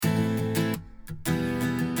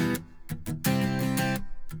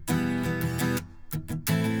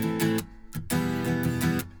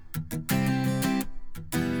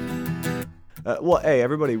Well, A,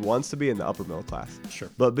 everybody wants to be in the upper middle class. Sure.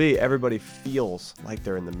 But B, everybody feels like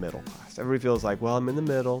they're in the middle class. Everybody feels like, well, I'm in the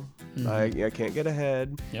middle. I can't get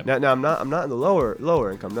ahead. Yep. Now I'm not in the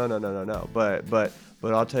lower income. No. But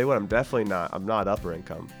I'll tell you what, I'm not upper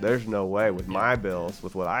income. There's no way with my bills,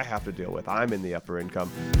 with what I have to deal with, I'm in the upper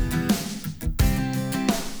income.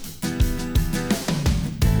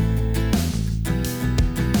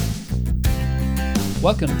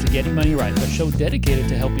 Welcome to Getting Money Right, a show dedicated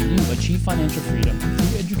to helping you achieve financial freedom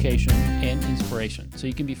through education and inspiration so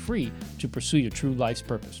you can be free to pursue your true life's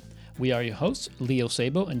purpose. We are your hosts, Leo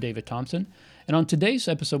Sabo and David Thompson, and on today's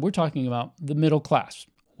episode, we're talking about the middle class.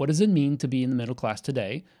 What does it mean to be in the middle class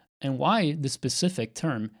today, and why this specific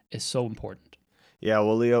term is so important? Yeah,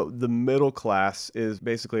 well, Leo, the middle class is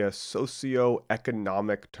basically a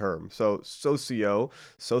socio-economic term. So sociology,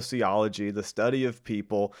 the study of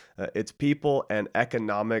people, it's people, and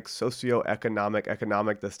economics, economic,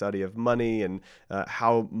 the study of money and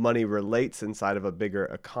how money relates inside of a bigger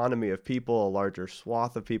economy of people, a larger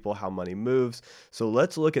swath of people, how money moves. So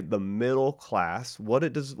let's look at the middle class.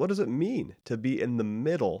 What does it mean to be in the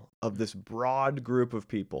middle of this broad group of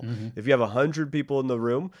people? If you have 100 people in the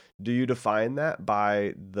room, do you define that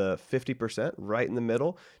by the 50% right in the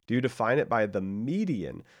middle? Do you define it by the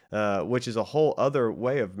median, which is a whole other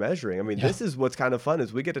way of measuring? I mean, This is what's kind of fun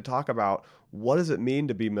is we get to talk about what does it mean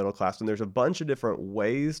to be middle class? And there's a bunch of different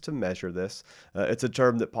ways to measure this. It's a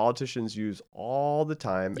term that politicians use all the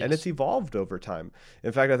time, and it's evolved over time.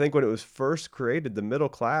 In fact, I think when it was first created, the middle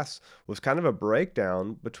class was kind of a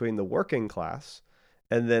breakdown between the working class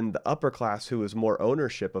and then the upper class, who was more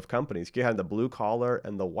ownership of companies. You had the blue collar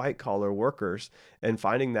and the white collar workers, and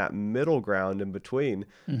finding that middle ground in between.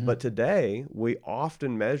 But today, we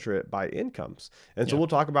often measure it by incomes. And so we'll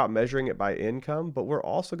talk about measuring it by income, but we're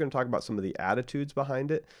also going to talk about some of the attitudes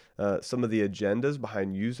behind it, some of the agendas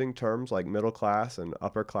behind using terms like middle class and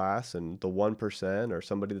upper class and the 1% or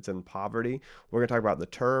somebody that's in poverty. We're going to talk about the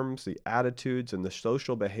terms, the attitudes, and the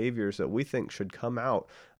social behaviors that we think should come out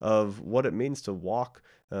of what it means to walk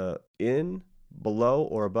in, below,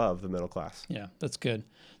 or above the middle class. Yeah, that's good.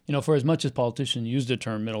 You know, for as much as politicians use the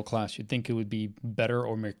term middle class, you'd think it would be better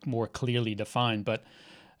or more clearly defined. But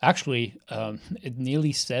actually,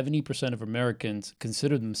 nearly 70% of Americans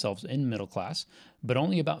consider themselves in middle class, but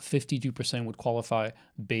only about 52% would qualify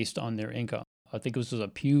based on their income. I think this was a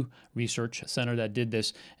Pew Research Center that did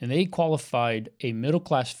this, and they qualified a middle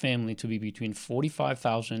class family to be between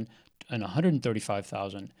 $45,000 and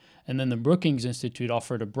 $135,000. And then the Brookings Institute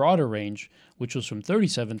offered a broader range, which was from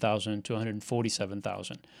 $37,000 to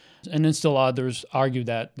 $147,000. And then still others argue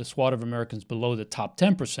that the swath of Americans below the top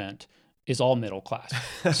 10% is all middle class.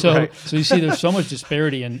 So so you see there's so much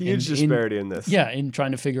disparity in disparity in this. Yeah, in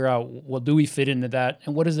trying to figure out, well, do we fit into that,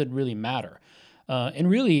 and what does it really matter? And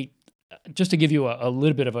really, just to give you a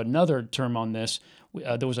little bit of another term on this,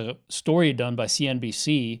 there was a story done by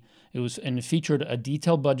CNBC. It featured a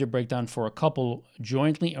detailed budget breakdown for a couple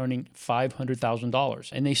jointly earning $500,000,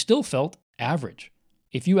 and they still felt average.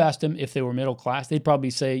 If you asked them if they were middle class, they'd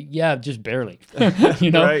probably say, yeah, just barely.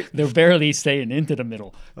 They're barely staying into the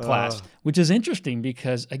middle class, which is interesting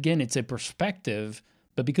because, again, it's a perspective,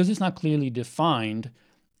 but because it's not clearly defined,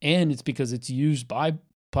 and it's because it's used by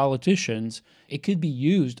politicians, it could be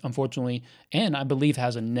used, unfortunately, and I believe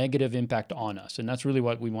has a negative impact on us. And that's really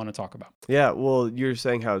what we want to talk about. Yeah, well, you're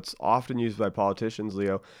saying how it's often used by politicians,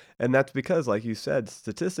 Leo. And that's because, like you said,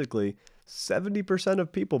 statistically, 70% of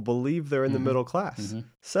people believe they're in the middle class.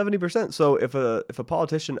 70%. So if a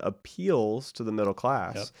politician appeals to the middle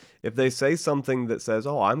class, if they say something that says,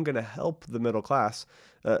 oh, I'm going to help the middle class,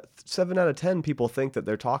 7 out of 10 people think that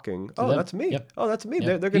they're talking, that's me. Oh, that's me.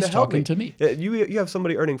 They're going to help me. To me. You have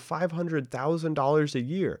somebody earning $500,000 a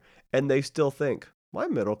year, and they still think, well,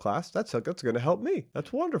 I'm middle class. That's going to help me.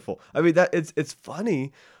 That's wonderful. I mean, it's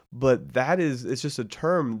funny, but it's just a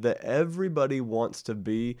term that everybody wants to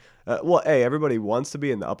be. A, everybody wants to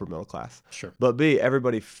be in the upper middle class. Sure. But B,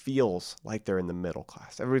 everybody feels like they're in the middle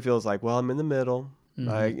class. Everybody feels like, well, I'm in the middle.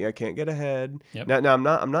 I can't get ahead. Now I'm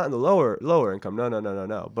not in the lower income.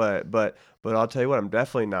 No. But I'll tell you what, I'm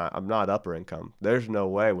definitely not. I'm not upper income. There's no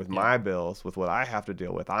way with my bills, with what I have to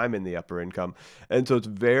deal with, I'm in the upper income. And so it's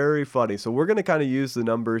very funny. So we're going to kind of use the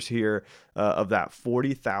numbers here of that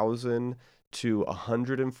 40,000 to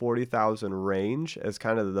 140,000 range as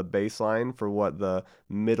kind of the baseline for what the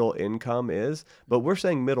middle income is. But we're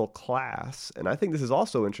saying middle class. And I think this is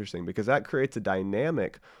also interesting because that creates a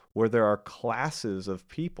dynamic where there are classes of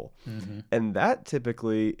people. And that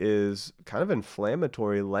typically is kind of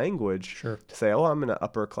inflammatory language to say, oh, I'm in an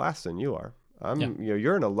upper class than you are.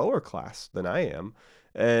 You're in a lower class than I am.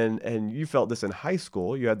 And you felt this in high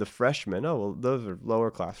school. You had the freshmen. Oh, well, those are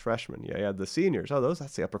lower class freshmen. Yeah, you had the seniors. Oh,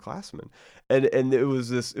 that's the upperclassmen. And it was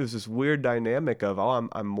this weird dynamic of, oh,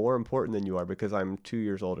 I'm more important than you are because I'm 2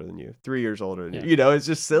 years older than you, 3 years older than you. Yeah. It's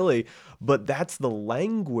just silly. But that's the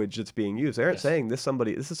language that's being used. They aren't Yes. saying this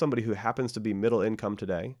is somebody who happens to be middle income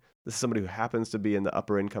today. This is somebody who happens to be in the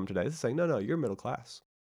upper income today. This is saying, no, you're middle class.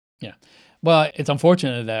 Yeah. Well, it's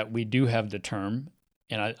unfortunate that we do have the term,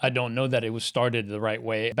 and I don't know that it was started the right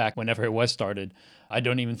way back whenever it was started. I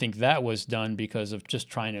don't even think that was done because of just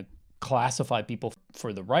trying to classify people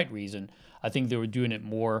for the right reason. I think they were doing it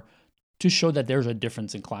more to show that there's a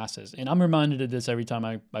difference in classes. And I'm reminded of this every time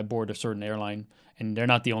I board a certain airline, and they're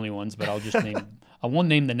not the only ones, but I'll just I won't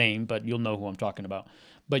name the name, but you'll know who I'm talking about.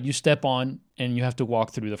 But you step on and you have to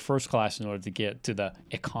walk through the first class in order to get to the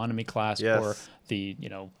economy class Yes. or the,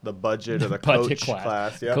 The budget or the budget coach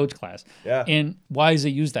class. Yeah. coach class. Yeah. And why is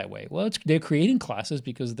it used that way? Well, they're creating classes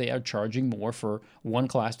because they are charging more for one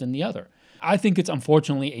class than the other. I think it's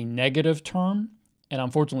unfortunately a negative term, and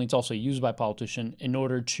unfortunately it's also used by politicians in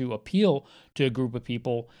order to appeal to a group of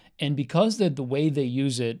people. And because the way they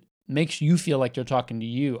use it makes you feel like they're talking to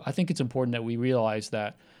you, I think it's important that we realize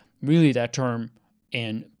that really that term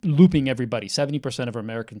and looping everybody, 70% of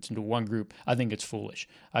Americans into one group, I think it's foolish.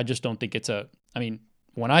 I just don't think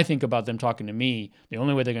when I think about them talking to me, the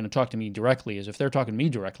only way they're going to talk to me directly is if they're talking to me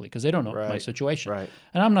directly because they don't know my Right. situation. Right.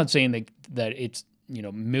 And I'm not saying that it's,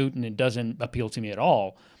 moot and it doesn't appeal to me at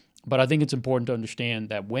all, but I think it's important to understand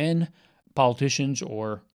that when politicians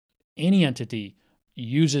or any entity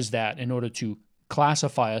uses that in order to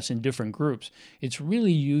classify us in different groups, it's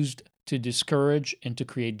really used to discourage and to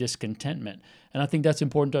create discontentment. And I think that's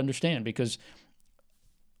important to understand because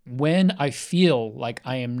when I feel like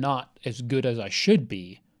I am not as good as I should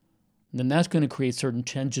be, then that's going to create certain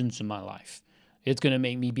tensions in my life. It's going to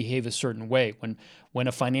make me behave a certain way. When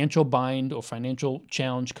a financial bind or financial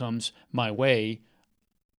challenge comes my way,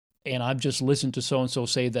 and I've just listened to so-and-so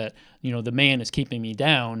say that, the man is keeping me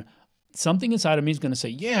down, something inside of me is going to say,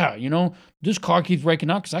 yeah, this car keeps breaking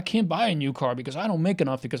out because I can't buy a new car because I don't make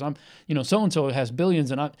enough because I'm, so-and-so has billions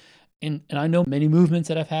and I know many movements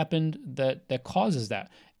that have happened that causes that.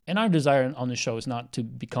 And our desire on the show is not to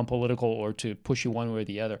become political or to push you one way or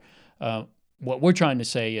the other. What we're trying to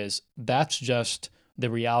say is that's just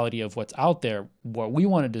the reality of what's out there. What we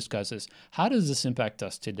want to discuss is how does this impact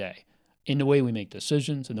us today? In the way we make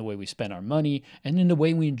decisions, in the way we spend our money, and in the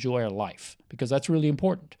way we enjoy our life, because that's really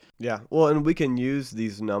important. Yeah. Well, and we can use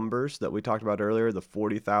these numbers that we talked about earlier, the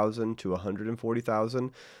 40,000 to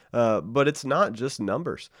 140,000, but it's not just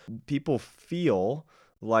numbers. People feel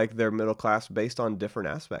like they're middle class based on different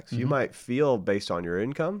aspects. You might feel based on your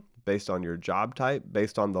income, based on your job type,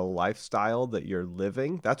 based on the lifestyle that you're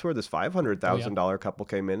living. That's where this $500,000 couple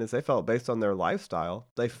came in, is they felt based on their lifestyle,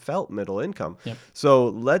 they felt middle income. Yep. So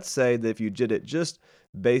let's say that if you did it just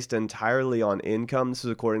based entirely on income, this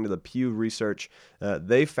is according to the Pew Research,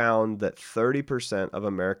 they found that 30% of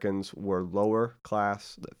Americans were lower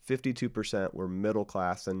class, that 52% were middle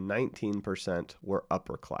class, and 19% were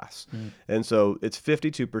upper class. And so it's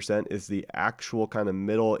 52% is the actual kind of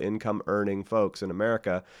middle income earning folks in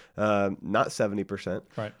America, not 70%.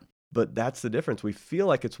 Right. But that's the difference. We feel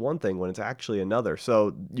like it's one thing when it's actually another.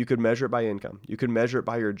 So you could measure it by income. You could measure it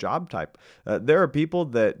by your job type. There are people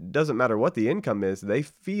that doesn't matter what the income is, they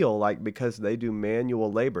feel like because they do manual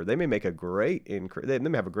labor, they may make a great increase. They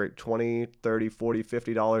may have a great $20, $30, $40,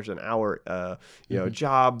 $50 an hour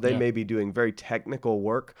job. They may be doing very technical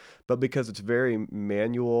work, but because it's very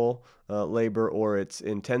manual labor or it's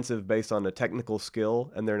intensive based on a technical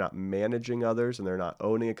skill and they're not managing others and they're not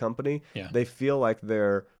owning a company, they feel like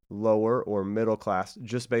they're lower or middle class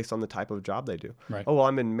just based on the type of job they do. Right. Oh, well,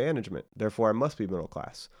 I'm in management, therefore I must be middle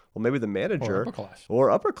class. Well, maybe the manager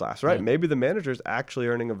or upper class, right? Yeah. Maybe the manager is actually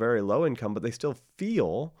earning a very low income, but they still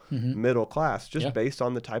feel middle class just based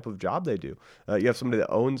on the type of job they do. You have somebody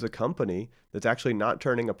that owns a company that's actually not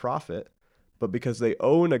turning a profit, but because they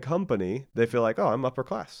own a company, they feel like, oh, I'm upper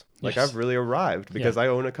class. Like I've really arrived because I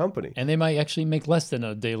own a company. And they might actually make less than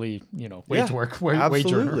a daily, wage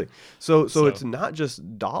absolutely. earner. So it's not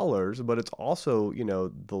just dollars, but it's also,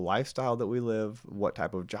 the lifestyle that we live, what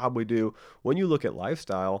type of job we do. When you look at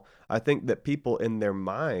lifestyle, I think that people in their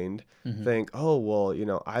mind think, oh,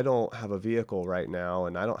 well, I don't have a vehicle right now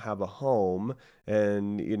and I don't have a home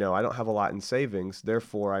and, I don't have a lot in savings.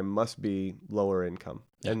 Therefore, I must be lower income.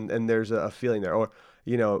 Yeah. And there's a feeling there. Or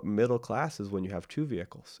middle class is when you have two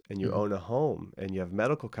vehicles and you own a home and you have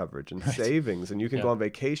medical coverage and Right. savings and you can Yeah. go on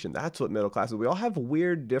vacation. That's what middle class is. We all have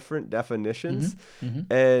weird, different definitions. Hmm.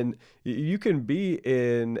 And you can be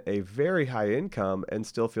in a very high income and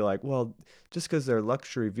still feel like, well, just because they're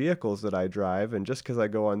luxury vehicles that I drive and just because I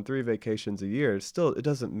go on 3 vacations a year, it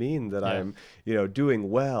doesn't mean that Yeah. I'm, doing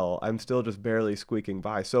well. I'm still just barely squeaking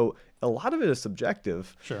by. So a lot of it is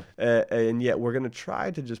subjective. Sure. And yet we're going to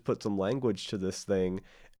try to just put some language to this thing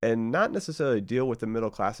and not necessarily deal with the middle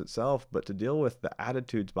class itself, but to deal with the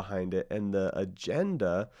attitudes behind it and the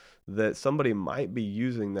agenda that somebody might be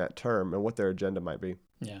using that term and what their agenda might be.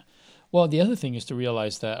 Yeah. Well, the other thing is to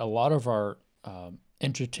realize that a lot of our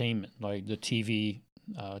entertainment, like the TV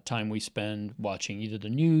time we spend watching either the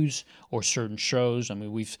news or certain shows. I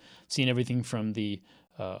mean, we've seen everything from the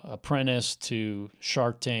Apprentice to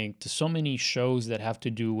Shark Tank to so many shows that have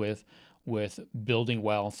to do with building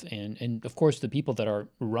wealth, and of course the people that are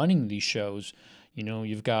running these shows.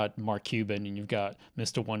 You've got Mark Cuban and you've got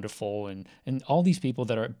Mr. Wonderful and all these people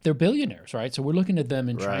they're billionaires, right? So we're looking at them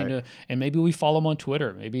and trying Right. to, and maybe we follow them on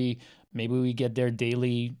Twitter. Maybe we get their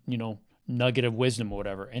daily, nugget of wisdom or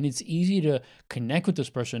whatever. And it's easy to connect with this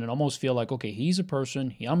person and almost feel like, okay, he's a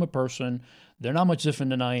person, I'm a person. They're not much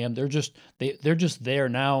different than I am. They're just there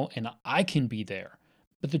now and I can be there.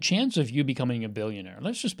 But the chance of you becoming a billionaire,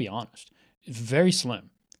 let's just be honest, is very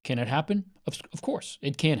slim. Can it happen? Of course,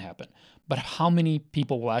 it can happen. But how many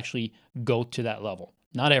people will actually go to that level?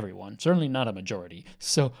 Not everyone, certainly not a majority.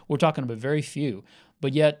 So we're talking about very few.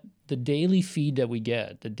 But yet, the daily feed that we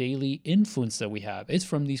get, the daily influence that we have, is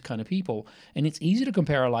from these kind of people. And it's easy to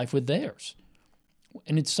compare our life with theirs.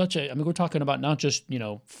 And it's we're talking about not just,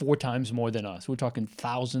 4 times more than us. We're talking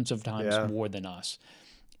thousands of times Yeah. more than us.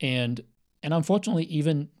 And unfortunately,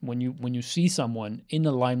 even when you see someone in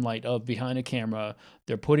the limelight of behind a camera,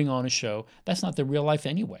 they're putting on a show, that's not their real life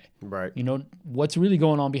anyway. Right. What's really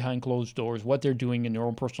going on behind closed doors, what they're doing in their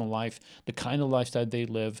own personal life, the kind of lifestyle they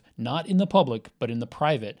live, not in the public, but in the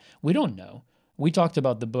private, we don't know. We talked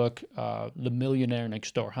about the book, The Millionaire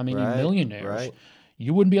Next Door. How many Right. millionaires Right.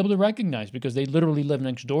 you wouldn't be able to recognize because they literally live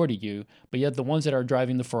next door to you. But yet the ones that are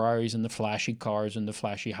driving the Ferraris and the flashy cars and the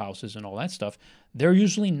flashy houses and all that stuff, they're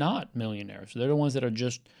usually not millionaires. They're the ones that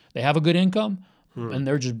they have a good income and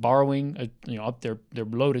they're just borrowing, up they're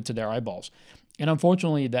loaded to their eyeballs. And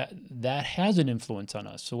unfortunately that has an influence on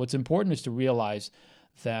us. So what's important is to realize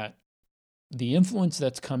that the influence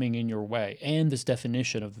that's coming in your way and this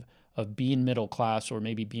definition of being middle class or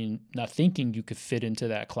maybe being not thinking you could fit into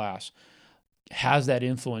that class has that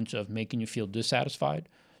influence of making you feel dissatisfied.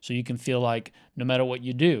 So you can feel like no matter what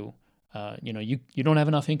you do, you don't have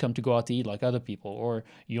enough income to go out to eat like other people, or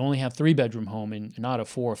you only have 3-bedroom home and not a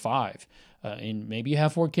 4 or 5. And maybe you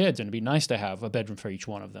have 4 kids and it'd be nice to have a bedroom for each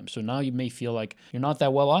one of them. So now you may feel like you're not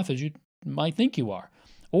that well off as you might think you are.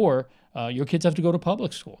 Or your kids have to go to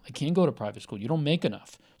public school. They can't go to private school. You don't make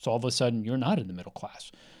enough. So all of a sudden you're not in the middle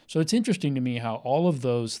class. So it's interesting to me how all of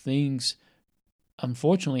those things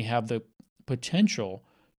unfortunately have the potential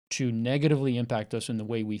to negatively impact us in the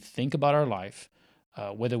way we think about our life,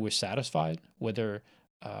 whether we're satisfied, whether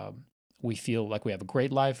we feel like we have a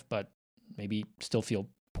great life, but maybe still feel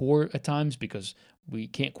poor at times because we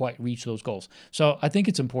can't quite reach those goals. So I think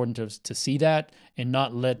it's important to see that and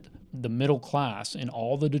not let the middle class and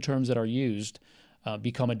all the terms that are used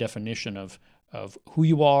become a definition of who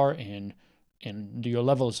you are and your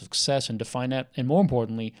level of success, and define that, and more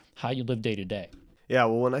importantly, how you live day to day. Yeah,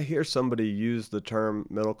 well, when I hear somebody use the term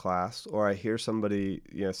middle class, or I hear somebody,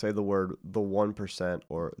 say the word the 1%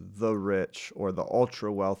 or the rich or the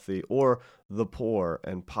ultra wealthy or the poor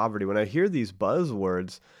and poverty, when I hear these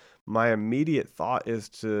buzzwords, my immediate thought is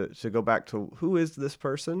to go back to who is this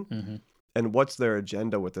person Mm-hmm. and what's their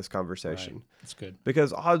agenda with this Right. conversation. That's good.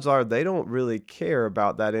 Because odds are they don't really care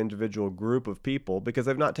about that individual group of people because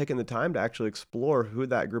they've not taken the time to actually explore who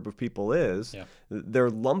that group of people is. Yeah. They're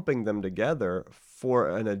lumping them together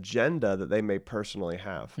for an agenda that they may personally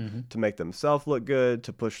have Mm-hmm. to make themselves look good,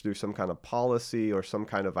 to push through some kind of policy or some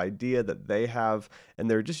kind of idea that they have. And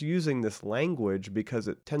they're just using this language because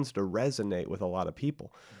it tends to resonate with a lot of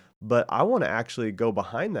people. But I want to actually go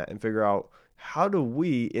behind that and figure out, how do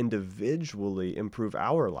we individually improve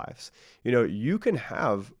our lives? You can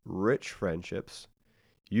have rich friendships.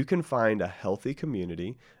 you can find a healthy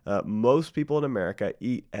community. Most people in America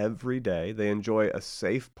eat every day. They enjoy a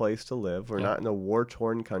safe place to live. We're Yeah. not in a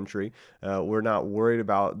war-torn country. We're not worried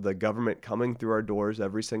about the government coming through our doors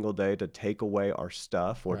every single day to take away our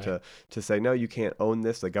stuff or Right. to say, no, you can't own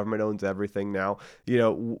this. The government owns everything now.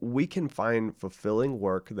 We can find fulfilling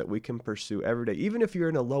work that we can pursue every day, even if you're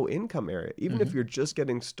in a low-income area, even if you're just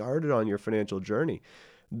getting started on your financial journey.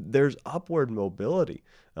 There's upward mobility.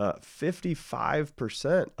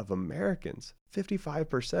 55% of Americans,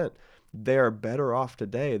 55%, they are better off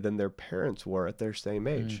today than their parents were at their same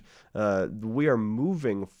age. We are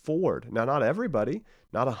moving forward. Now, not everybody,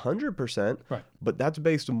 not 100%, Right. but that's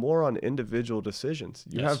based more on individual decisions.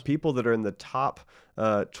 You Yes. have people that are in the top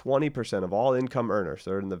 20% of all income earners.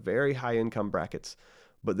 They're in the very high income brackets,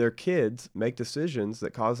 but their kids make decisions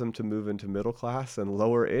that cause them to move into middle class and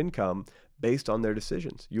lower income based on their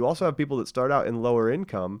decisions. You also have people that start out in lower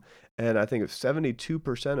income, and I think it's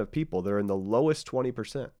 72% of people, they're in the lowest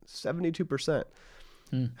 20%, 72%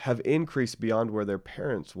 have increased beyond where their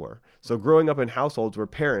parents were. So growing up in households where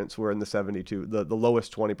parents were in the 72, the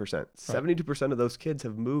lowest 20%, 72% of those kids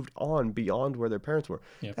have moved on beyond where their parents were.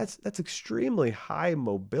 Yep. That's extremely high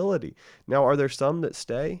mobility. Now, are there some that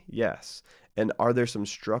stay? Yes. And are there some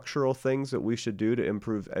structural things that we should do to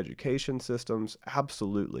improve education systems?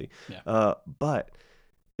 Absolutely. Yeah. But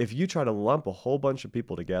if you try to lump a whole bunch of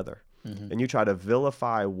people together and you try to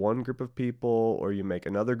vilify one group of people, or you make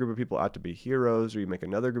another group of people out to be heroes, or you make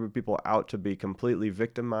another group of people out to be completely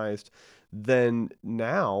victimized, then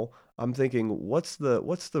now I'm thinking, what's the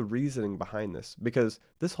reasoning behind this? Because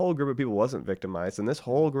this whole group of people wasn't victimized, and this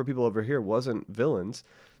whole group of people over here wasn't villains.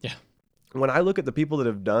 Yeah. When I look at the people that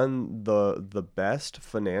have done the best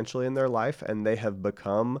financially in their life, and they have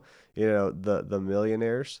become, the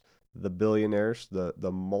millionaires, the billionaires,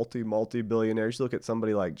 the multi billionaires. You look at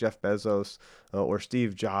somebody like Jeff Bezos, or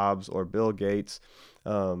Steve Jobs, or Bill Gates.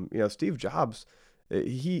 Steve Jobs,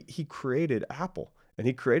 he created Apple. And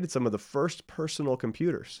he created some of the first personal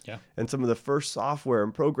computers, Yeah. and some of the first software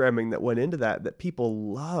and programming that went into that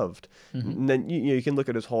people loved. And then you can look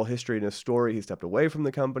at his whole history and his story. He stepped away from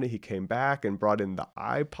the company. He came back and brought in the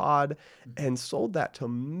iPod and sold that to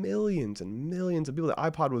millions and millions of people. The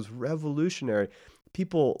iPod was revolutionary.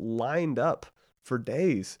 People lined up for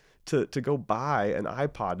days to go buy an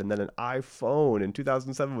iPod, and then an iPhone. In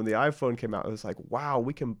 2007, when the iPhone came out, it was like, wow,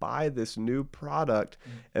 we can buy this new product,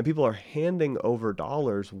 and people are handing over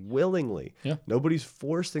dollars willingly. Yeah. Nobody's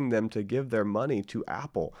forcing them to give their money to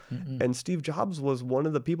Apple. And Steve Jobs was one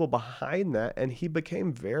of the people behind that, and he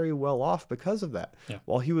became very well off because of that. Yeah.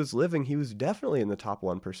 While he was living, he was definitely in the top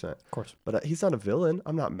 1%. Of course. But he's not a villain.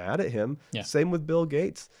 I'm not mad at him. Yeah. Same with Bill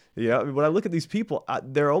Gates. Yeah, when I look at these people,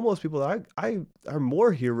 they're almost people that I are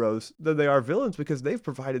more heroes than they are villains, because they've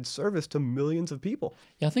provided service to millions of people.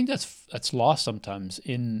 Yeah, I think that's lost sometimes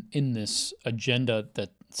in this agenda that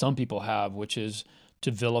some people have, which is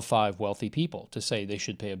to vilify wealthy people, to say they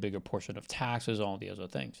should pay a bigger portion of taxes, all the other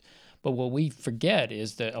things. But what we forget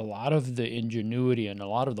is that a lot of the ingenuity and a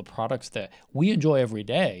lot of the products that we enjoy every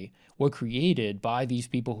day were created by these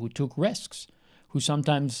people who took risks, who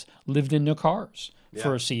sometimes lived in their cars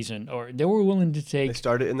for a season, or they were willing to take. They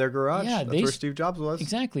started in their garage. Yeah, That's where Steve Jobs was.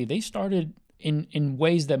 Exactly. They started in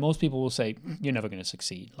ways that most people will say, you're never going to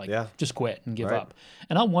succeed. Like, Yeah. just quit and give Right. up.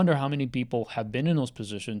 And I wonder how many people have been in those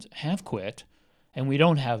positions, have quit, and we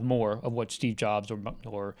don't have more of what Steve Jobs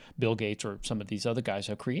or Bill Gates or some of these other guys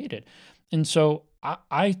have created. And so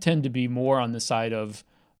I tend to be more on the side of,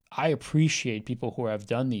 I appreciate people who have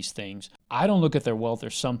done these things. I don't look at their wealth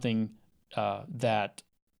as something that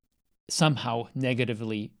somehow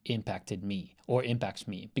negatively impacted me or impacts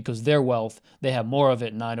me, because their wealth, they have more of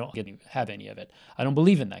it and I don't have any of it. I don't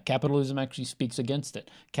believe in that. Capitalism actually speaks against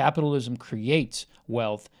it. Capitalism creates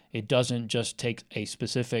wealth. It doesn't just take a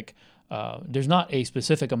specific, there's not a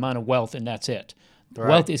specific amount of wealth and that's it. Right.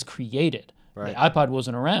 Wealth is created. Right. The iPod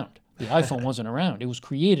wasn't around. The iPhone wasn't around. It was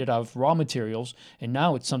created out of raw materials, and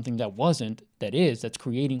now it's something that wasn't, that's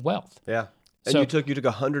creating wealth. Yeah. And So- you took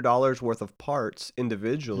 $100 worth of parts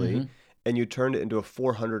individually, and you turned it into a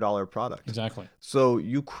 $400 product. Exactly. So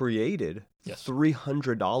you created Yes.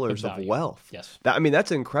 $300 of value. wealth. Yes.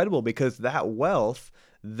 That's incredible, because that wealth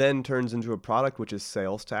then turns into a product, which is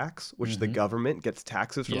sales tax, which the government gets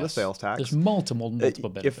taxes from the Yes. sales tax. There's multiple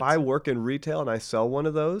benefits. If I work in retail and I sell one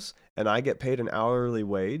of those and I get paid an hourly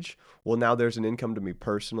wage, well, now there's an income to me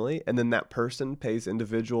personally, and then that person pays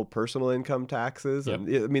individual personal income taxes. Yep. And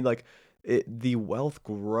the wealth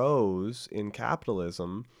grows in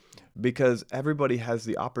capitalism because everybody has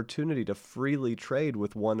the opportunity to freely trade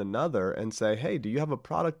with one another and say, hey, do you have a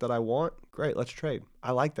product that I want? Great, let's trade.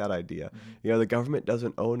 I like that idea. The government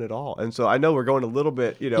doesn't own it all. And so I know we're going a little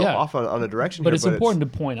bit, Yeah, off on a direction but here, it's but important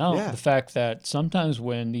to point out yeah, the fact that sometimes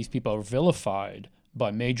when these people are vilified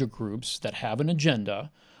by major groups that have an agenda,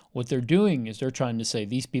 what they're doing is they're trying to say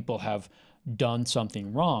these people have done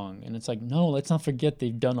something wrong. And it's like, no, let's not forget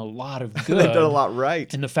they've done a lot of they've done a good. lot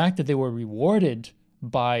right. And the fact that they were rewarded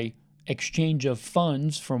by exchange of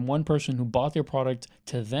funds from one person who bought their product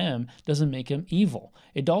to them doesn't make them evil.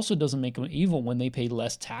 It also doesn't make them evil when they pay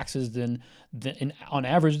less taxes on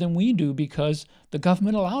average than we do because the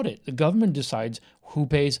government allowed it. The government decides who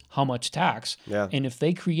pays how much tax. Yeah. And if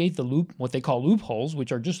they create what they call loopholes,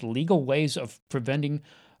 which are just legal ways of preventing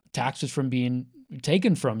taxes from being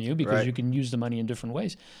taken from you because Right. you can use the money in different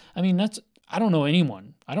ways. I mean, I don't know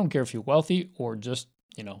anyone. I don't care if you're wealthy or just,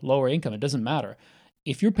 lower income. It doesn't matter.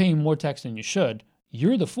 If you're paying more tax than you should,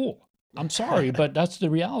 you're the fool. I'm sorry, but that's the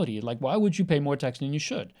reality. Like, why would you pay more tax than you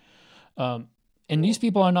should? And these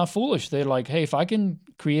people are not foolish. They're like, hey, if I can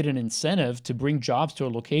create an incentive to bring jobs to a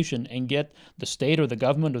location and get the state or the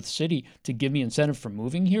government or the city to give me incentive for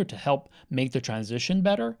moving here to help make the transition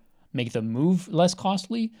better, make the move less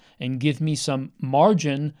costly, and give me some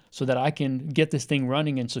margin so that I can get this thing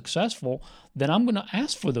running and successful, then I'm going to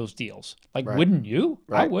ask for those deals. Like, Right. wouldn't you?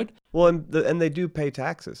 I Right. would. Well, and they do pay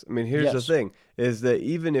taxes. I mean, here's the Yes. thing, is that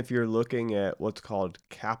even if you're looking at what's called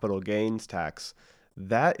capital gains tax,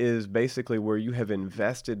 that is basically where you have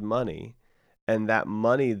invested money and that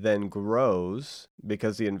money then grows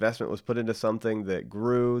because the investment was put into something that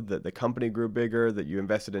grew, that the company grew bigger, that you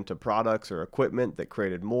invested into products or equipment that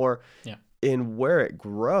created more. Yeah. In where it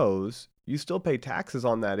grows, you still pay taxes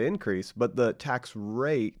on that increase, but the tax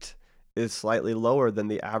rate is slightly lower than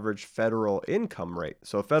the average federal income rate.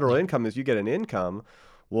 So federal Yeah. income is you get an income.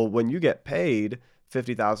 Well, when you get paid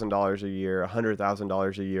 $50,000 a year,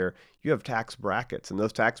 $100,000 a year, you have tax brackets, and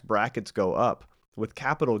those tax brackets go up. With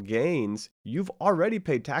capital gains, you've already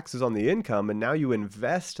paid taxes on the income, and now you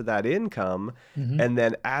invest that income, Mm-hmm. and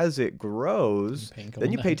then as it grows,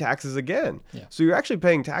 then you pay taxes again. Yeah. So you're actually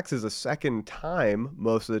paying taxes a second time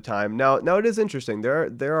most of the time. Now it is interesting.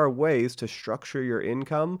 There are ways to structure your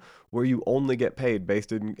income where you only get paid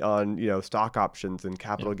based on stock options and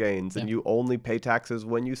capital gains, and you only pay taxes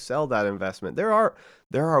when you sell that investment. There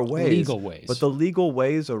are ways, Legal ways. but the legal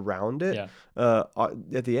ways around it, Yeah.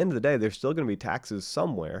 at the end of the day, there's still going to be taxes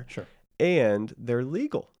somewhere. Sure. And they're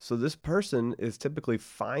legal. So this person is typically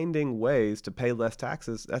finding ways to pay less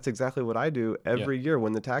taxes. That's exactly what I do every year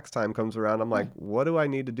when the tax time comes around. I'm like, what do I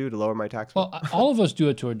need to do to lower my tax bill? Well, all of us do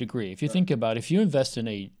it to a degree. If you think about it, if you invest in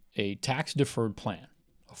a tax deferred plan,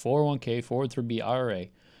 a 401k, 403b, IRA,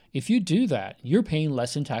 if you do that, you're paying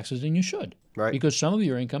less in taxes than you should. Right. Because some of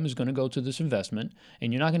your income is going to go to this investment,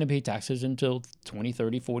 and you're not going to pay taxes until 20,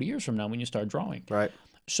 30, 40 years from now when you start drawing. Right.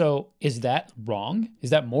 So is that wrong?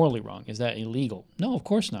 Is that morally wrong? Is that illegal? No, of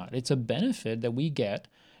course not. It's a benefit that we get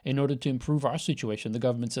in order to improve our situation. The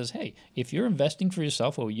government says, hey, if you're investing for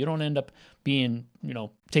yourself or you don't end up being,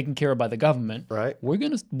 taken care of by the government, Right. we're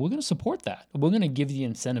gonna support that. We're gonna give you the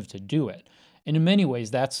incentive to do it. And in many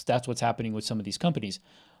ways, that's what's happening with some of these companies.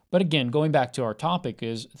 But again, going back to our topic,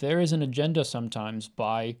 is there is an agenda sometimes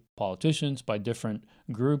by politicians, by different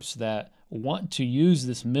groups that want to use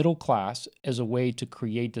this middle class as a way to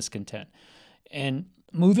create discontent. And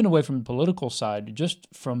moving away from the political side, just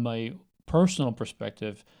from a personal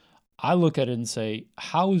perspective, I look at it and say,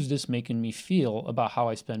 how is this making me feel about how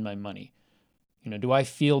I spend my money? Do I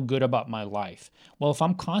feel good about my life? Well, if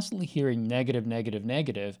I'm constantly hearing negative, negative,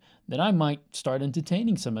 negative, then I might start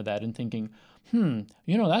entertaining some of that and thinking,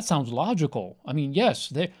 that sounds logical. I mean,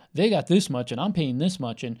 yes, they got this much and I'm paying this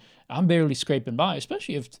much and I'm barely scraping by,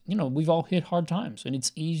 especially if, we've all hit hard times and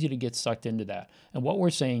it's easy to get sucked into that. And what we're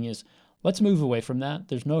saying is, let's move away from that.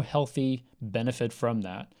 There's no healthy benefit from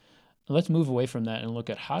that. Let's move away from that and look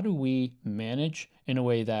at how do we manage in a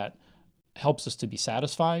way that helps us to be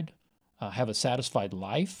satisfied, have a satisfied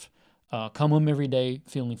life, come home every day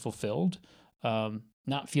feeling fulfilled,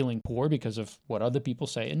 not feeling poor because of what other people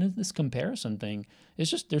say. And this comparison thing,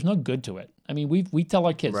 it's just, there's no good to it. I mean, we tell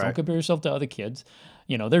our kids, Right. don't compare yourself to other kids.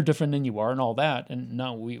 They're different than you are and all that. And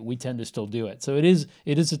no, we tend to still do it. So it is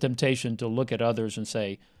a temptation to look at others and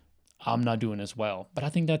say, I'm not doing as well. But I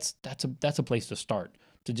think that's a place to start,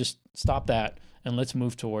 to just stop that and let's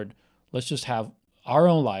move toward, let's just have our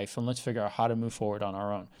own life and let's figure out how to move forward on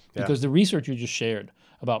our own. Because the research you just shared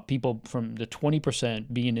about people from the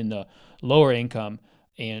 20% being in the lower income,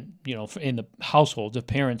 And, in the households of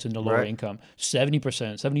parents in the lower Right. income,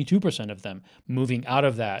 70%, 72% of them moving out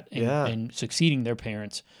of that Yeah. and succeeding their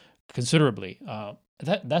parents considerably.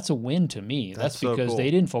 That's a win to me. That's That's so because they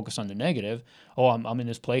cool. didn't focus on the negative. Oh, I'm in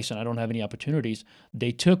this place and I don't have any opportunities.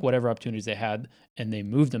 They took whatever opportunities they had and they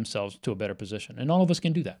moved themselves to a better position. And all of us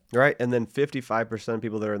can do that. Right. And then 55% of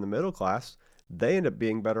people that are in the middle class, they end up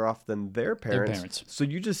being better off than their Their parents. parents. So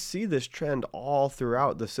you just see this trend all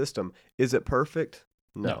throughout the system. Is it perfect?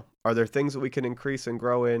 No. No. Are there things that we can increase and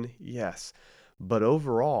grow in? Yes. But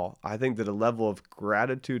overall, I think that a level of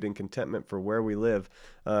gratitude and contentment for where we live,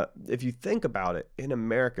 if you think about it, in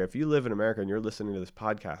America, if you live in America and you're listening to this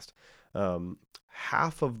podcast,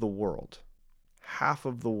 half of the world,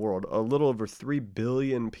 a little over 3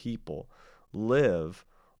 billion people live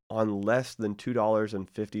on less than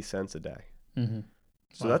 $2.50 a day. Mm-hmm.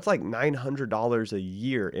 So Wow. that's like $900 a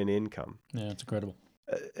year in income. Yeah, it's incredible.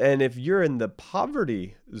 And if you're in the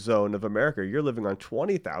poverty zone of America, you're living on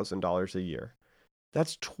 $20,000 a year.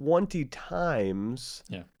 That's 20 times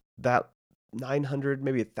Yeah. that 900,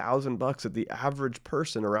 maybe $1,000 that the average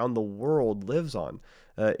person around the world lives on.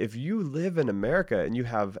 If you live in America and you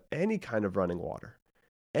have any kind of running water,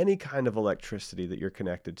 any kind of electricity that you're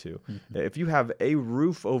connected to, Mm-hmm. if you have a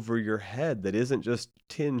roof over your head that isn't just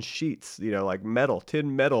tin sheets, like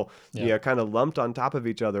tin metal, Yeah. kind of lumped on top of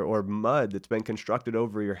each other, or mud that's been constructed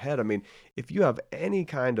over your head. I mean, if you have any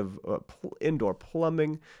kind of indoor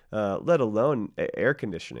plumbing, let alone air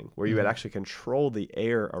conditioning, where you would Mhm. actually control the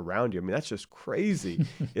air around you, I mean, that's just crazy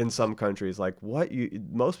in some countries. Like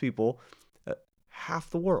most people, half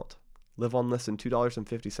the world live on less than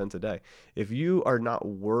 $2.50 a day. If you are not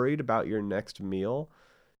worried about your next meal,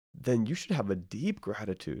 then you should have a deep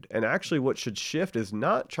gratitude. And actually, what should shift is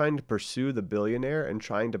not trying to pursue the billionaire and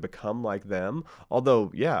trying to become like them.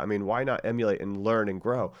 Although, yeah, I mean, why not emulate and learn and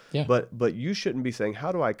grow? Yeah. But you shouldn't be saying,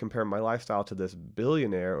 how do I compare my lifestyle to this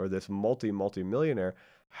billionaire or this multi-millionaire?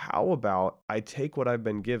 How about I take what I've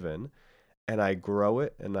been given and I grow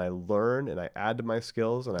it and I learn and I add to my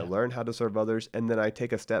skills and I Yeah. learn how to serve others. And then I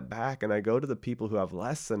take a step back and I go to the people who have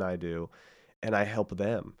less than I do and I help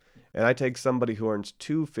them. And I take somebody who earns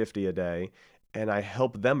 $2.50 a day and I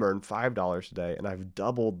help them earn $5 a day, and I've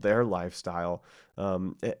doubled their lifestyle.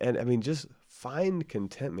 And I mean, just find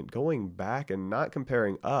contentment going back and not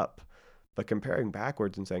comparing up, but comparing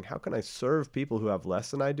backwards and saying, how can I serve people who have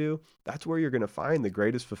less than I do? That's where you're going to find the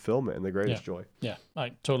greatest fulfillment and the greatest joy. Yeah,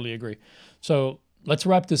 I totally agree. So let's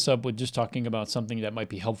wrap this up with just talking about something that might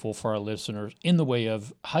be helpful for our listeners in the way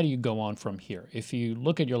of how do you go on from here? If you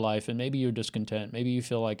look at your life and maybe you're discontent, maybe you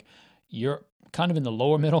feel like you're kind of in the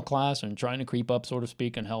lower middle class and trying to creep up, so to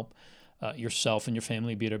speak, and help yourself and your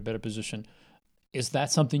family be at a better position, is that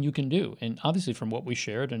something you can do? And obviously, from what we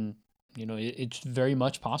shared, and it's very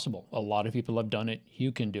much possible. A lot of people have done it.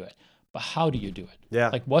 You can do it. But how do you do it? Yeah.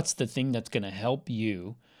 Like, what's the thing that's going to help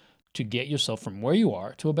you to get yourself from where you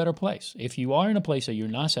are to a better place? If you are in a place that you're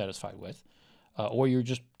not satisfied with, or you're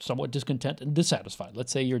just somewhat discontent and dissatisfied,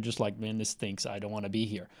 let's say you're just like, man, this stinks, I don't want to be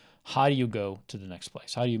here. How do you go to the next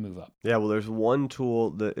place? How do you move up? Yeah, well, there's one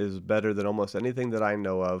tool that is better than almost anything that I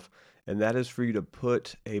know of, and that is for you to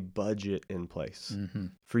put a budget in place, Mm-hmm.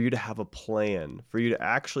 for you to have a plan, for you to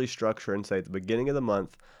actually structure and say at the beginning of the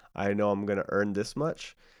month, I know I'm going to earn this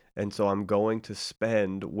much. And so I'm going to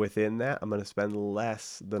spend within that, I'm going to spend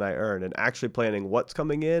less than I earn, and actually planning what's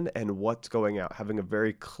coming in and what's going out, having a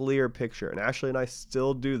very clear picture. And Ashley and I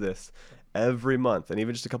still do this every month. And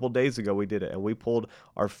even just a couple of days ago, we did it. And we pulled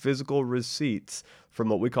our physical receipts from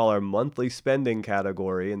what we call our monthly spending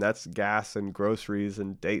category. And that's gas and groceries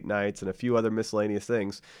and date nights and a few other miscellaneous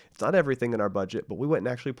things. It's not everything in our budget, but we went and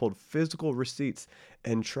actually pulled physical receipts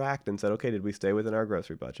and tracked and said, okay, did we stay within our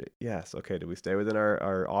grocery budget? Yes. Okay. Did we stay within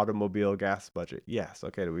our automobile gas budget? Yes.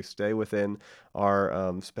 Okay. Did we stay within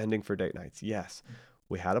our spending for date nights? Yes.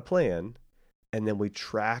 We had a plan, and then we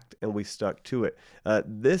tracked and we stuck to it.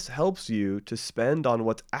 This helps you to spend on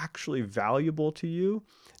what's actually valuable to you,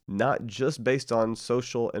 not just based on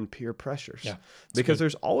social and peer pressures. Yeah, because good.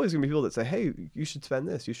 there's always going to be people that say, hey, you should spend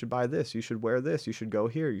this, you should buy this, you should wear this, you should go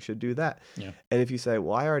here, you should do that. Yeah. And if you say,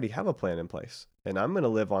 well, I already have a plan in place, and I'm going to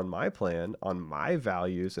live on my plan, on my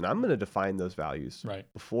values, and I'm going to define those values Right.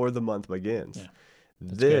 before the month begins. Yeah.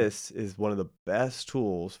 This is one of the best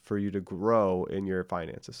tools for you to grow in your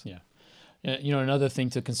finances. Yeah. Another thing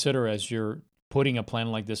to consider as you're putting a plan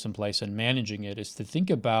like this in place and managing it is to think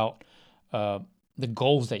about the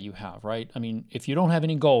goals that you have, right? I mean, if you don't have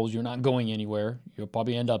any goals, you're not going anywhere. You'll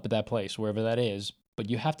probably end up at that place, wherever that is, but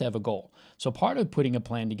you have to have a goal. So part of putting a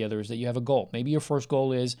plan together is that you have a goal. Maybe your first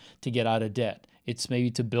goal is to get out of debt. It's maybe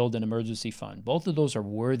to build an emergency fund. Both of those are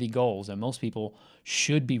worthy goals that most people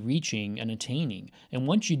should be reaching and attaining. And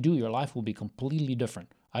once you do, your life will be completely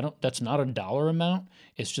different. That's not a dollar amount.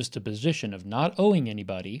 It's just a position of not owing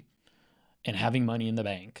anybody and having money in the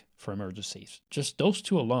bank for emergencies. Just those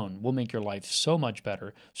two alone will make your life so much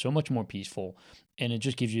better, so much more peaceful, and it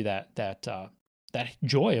just gives you that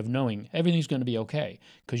joy of knowing everything's going to be okay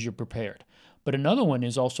because you're prepared. But another one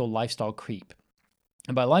is also lifestyle creep.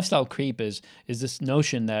 And by lifestyle creep is this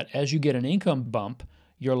notion that as you get an income bump,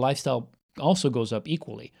 your lifestyle also goes up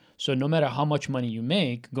equally. So no matter how much money you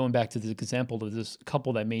make, going back to the example of this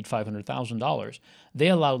couple that made $500,000, they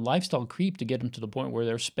allowed lifestyle creep to get them to the point where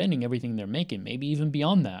they're spending everything they're making, maybe even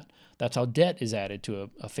beyond that. That's how debt is added to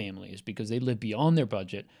a family, is because they live beyond their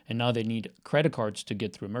budget and now they need credit cards to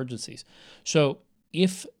get through emergencies. So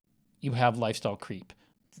if you have lifestyle creep,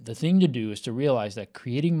 the thing to do is to realize that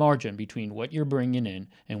creating margin between what you're bringing in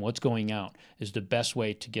and what's going out is the best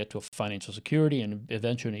way to get to financial security and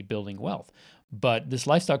eventually building wealth. But this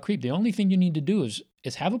lifestyle creep, the only thing you need to do is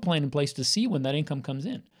have a plan in place to see when that income comes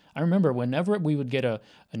in. I remember whenever we would get an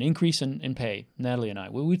increase in pay, Natalie and I,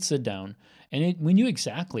 we would sit down and we knew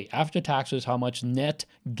exactly after taxes how much net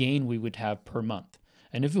gain we would have per month.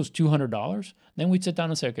 And if it was $200, then we'd sit down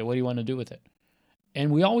and say, okay, what do you want to do with it? And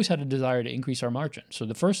we always had a desire to increase our margin. So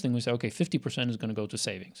the first thing we said, okay, 50% is going to go to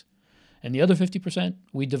savings. And the other 50%,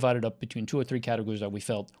 we divided up between 2 or 3 categories that we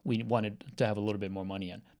felt we wanted to have a little bit more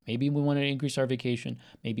money in. Maybe we wanted to increase our vacation,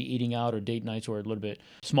 maybe eating out or date nights were a little bit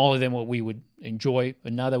smaller than what we would enjoy.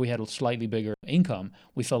 But now that we had a slightly bigger income,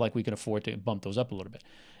 we felt like we could afford to bump those up a little bit.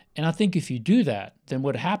 And I think if you do that, then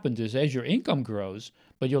what happens is as your income grows,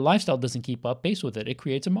 but your lifestyle doesn't keep up pace with it, it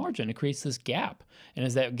creates a margin. It creates this gap. And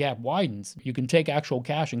as that gap widens, you can take actual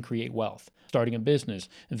cash and create wealth. Starting a business,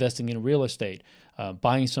 investing in real estate,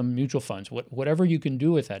 buying some mutual funds, whatever you can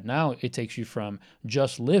do with that. Now it takes you from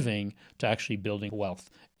just living to actually building wealth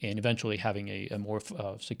and eventually having a more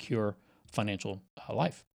secure financial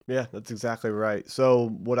life. Yeah, that's exactly right. So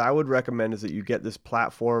what I would recommend is that you get this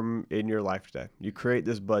platform in your life today. You create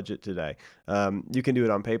this budget today. You can do it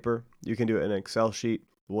on paper. You can do it in an Excel sheet.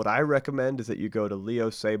 What I recommend is that you go to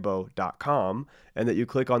leosabo.com and that you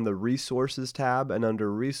click on the resources tab, and under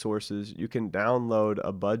resources, you can download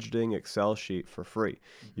a budgeting Excel sheet for free.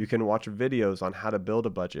 You can watch videos on how to build a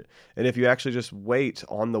budget. And if you actually just wait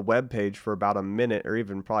on the web page for about a minute or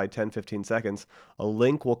even probably 10-15 seconds, a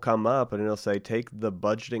link will come up and it'll say, take the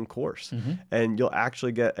budgeting course. And you'll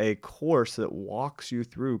actually get a course that walks you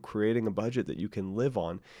through creating a budget that you can live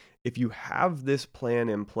on. If you have this plan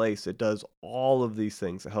in place, it does all of these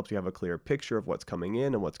things. It helps you have a clear picture of what's coming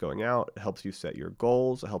in and what's going out. It helps you set your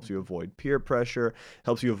goals. It helps you avoid peer pressure.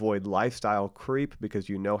 Helps you avoid lifestyle creep because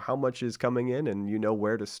you know how much is coming in and you know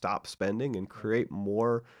where to stop spending and create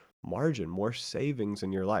more margin, more savings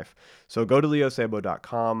in your life. So go to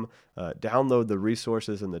leosabo.com, download the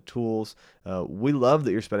resources and the tools. We love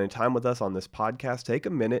that you're spending time with us on this podcast. Take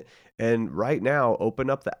a minute and right now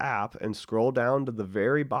open up the app and scroll down to the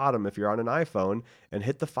very bottom if you're on an iPhone and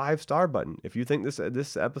hit the 5-star button. If you think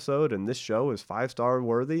this episode and this show is 5-star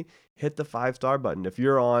worthy, hit the 5-star button. If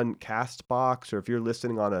you're on Castbox or if you're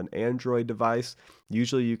listening on an Android device,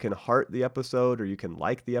 usually you can heart the episode or you can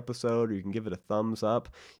like the episode or you can give it a thumbs up.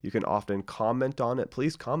 You can often comment on it.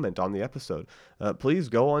 Please comment on the episode. Please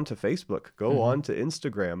go on to Facebook. Go on to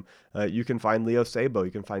Instagram. You can find Leo Sabo.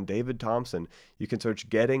 You can find David Thompson. You can search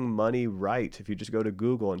Getting Money Right. If you just go to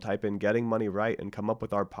Google and type in Getting Money Right and come up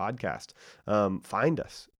with our podcast, find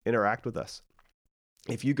us, interact with us.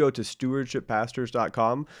 If you go to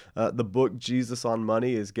stewardshippastors.com, the book Jesus on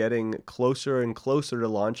Money is getting closer and closer to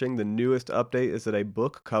launching. The newest update is that a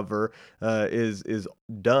book cover is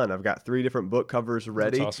done. I've got 3 different book covers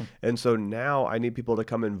ready. That's awesome. And so now I need people to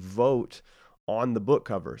come and vote on the book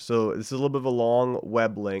cover. So this is a little bit of a long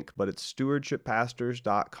web link, but it's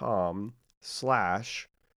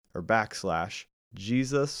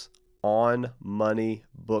stewardshippastors.com/Jesus on Money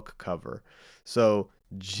book cover. So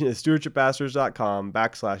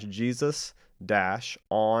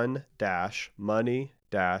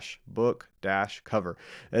stewardshippastors.com/Jesus-on-money-book-cover.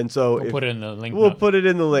 And so We'll put it in the link. We'll put it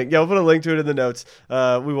in the link. Yeah, we'll put a link to it in the notes.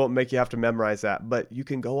 We won't make you have to memorize that, but you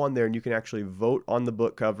can go on there and you can actually vote on the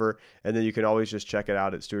book cover, and then you can always just check it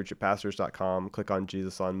out at stewardshippastors.com, click on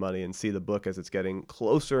Jesus on Money, and see the book as it's getting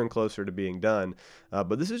closer and closer to being done.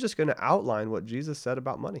 But this is just going to outline what Jesus said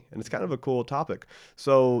about money, and it's kind of a cool topic.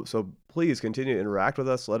 So please continue to interact with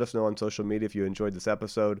us. Let us know on social media if you enjoyed this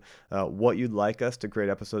episode, what you'd like us to create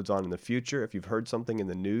episodes on in the future. If you've heard something in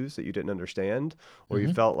the news that you didn't understand, or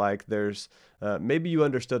you felt like there's maybe you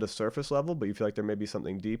understood a surface level, but you feel like there may be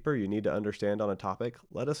something deeper you need to understand on a topic,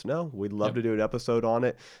 let us know. We'd love to do an episode on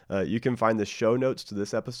it. You can find the show notes to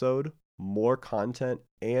this episode, more content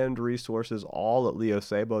and resources, all at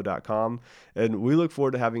leosabo.com. And we look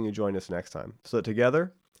forward to having you join us next time so that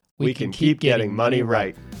together we can keep getting money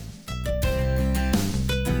right.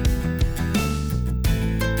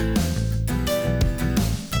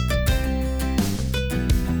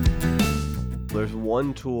 There's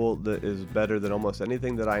one tool that is better than almost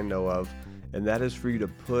anything that I know of, and that is for you to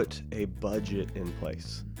put a budget in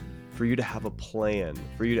place, for you to have a plan,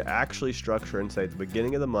 for you to actually structure and say at the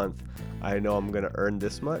beginning of the month, I know I'm going to earn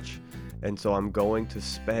this much, and so I'm going to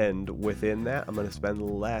spend within that. I'm going to spend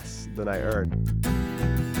less than I earn.